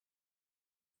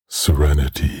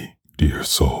Serenity, dear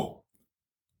soul.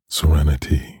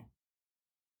 Serenity.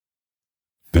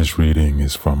 This reading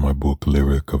is from my book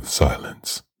Lyric of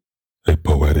Silence, a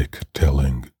poetic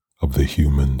telling of the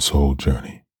human soul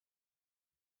journey.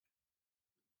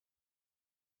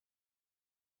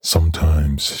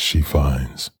 Sometimes she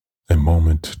finds a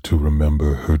moment to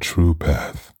remember her true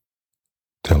path,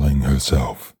 telling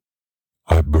herself,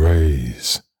 I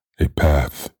blaze a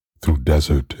path through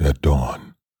desert at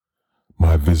dawn,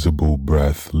 my visible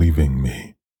breath leaving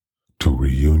me to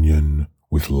reunion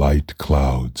with light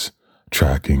clouds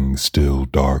tracking still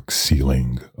dark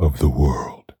ceiling of the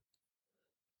world.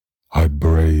 I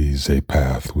blaze a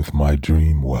path with my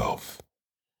dream wealth,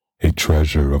 a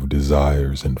treasure of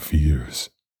desires and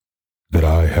fears that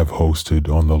I have hosted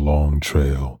on the long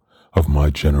trail of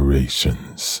my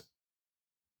generations.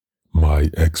 My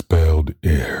expelled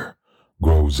air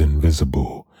grows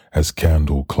invisible as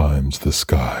candle climbs the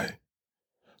sky,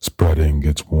 spreading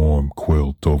its warm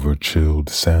quilt over chilled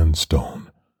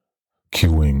sandstone,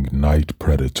 cueing night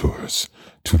predators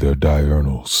to their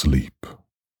diurnal sleep.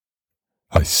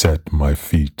 I set my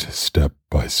feet step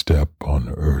by step on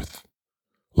earth,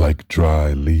 like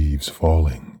dry leaves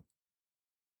falling,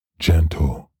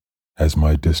 gentle as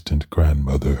my distant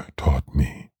grandmother taught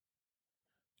me.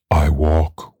 I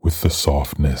walk with the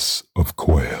softness of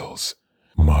quails,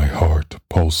 my heart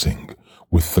pulsing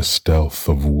with the stealth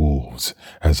of wolves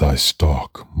as I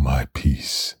stalk my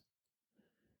peace.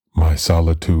 My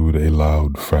solitude a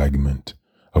loud fragment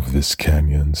of this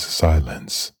canyon's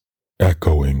silence,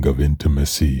 echoing of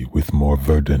intimacy with more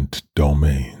verdant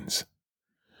domains.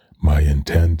 My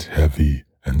intent heavy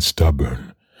and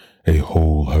stubborn, a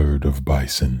whole herd of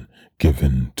bison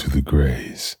given to the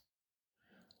graze.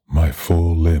 My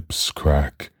full lips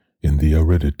crack in the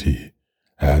aridity,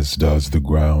 as does the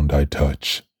ground I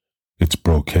touch, its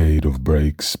brocade of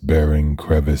breaks bearing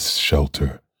crevice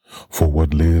shelter for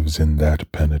what lives in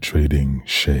that penetrating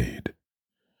shade.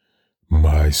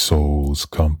 My soul's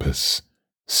compass,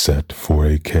 set for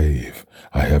a cave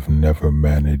I have never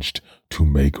managed to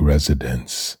make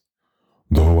residence,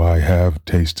 though I have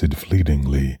tasted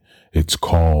fleetingly its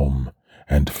calm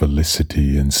and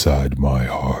felicity inside my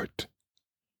heart.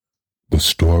 The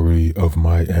story of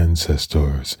my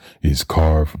ancestors is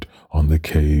carved on the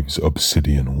cave's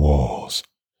obsidian walls.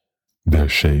 Their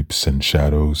shapes and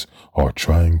shadows are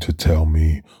trying to tell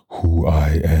me who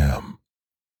I am.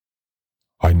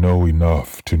 I know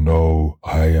enough to know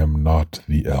I am not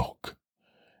the elk,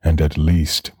 and at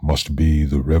least must be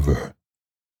the river.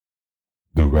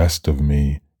 The rest of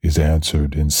me is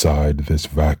answered inside this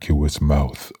vacuous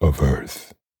mouth of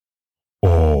earth.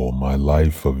 All my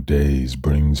life of days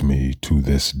brings me to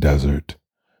this desert,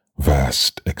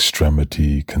 vast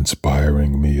extremity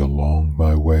conspiring me along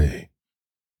my way.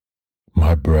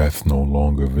 My breath no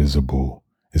longer visible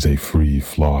is a free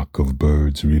flock of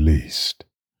birds released.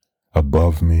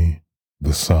 Above me,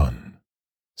 the sun,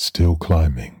 still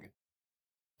climbing,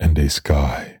 and a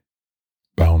sky,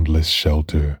 boundless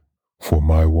shelter for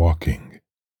my walking,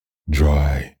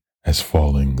 dry as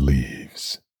falling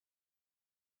leaves.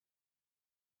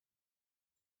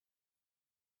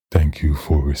 Thank you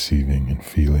for receiving and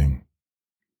feeling.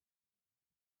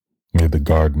 May the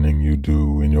gardening you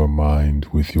do in your mind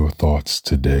with your thoughts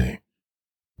today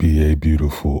be a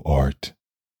beautiful art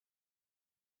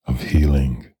of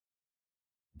healing,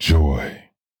 joy,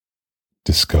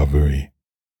 discovery,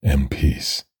 and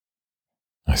peace.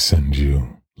 I send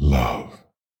you love.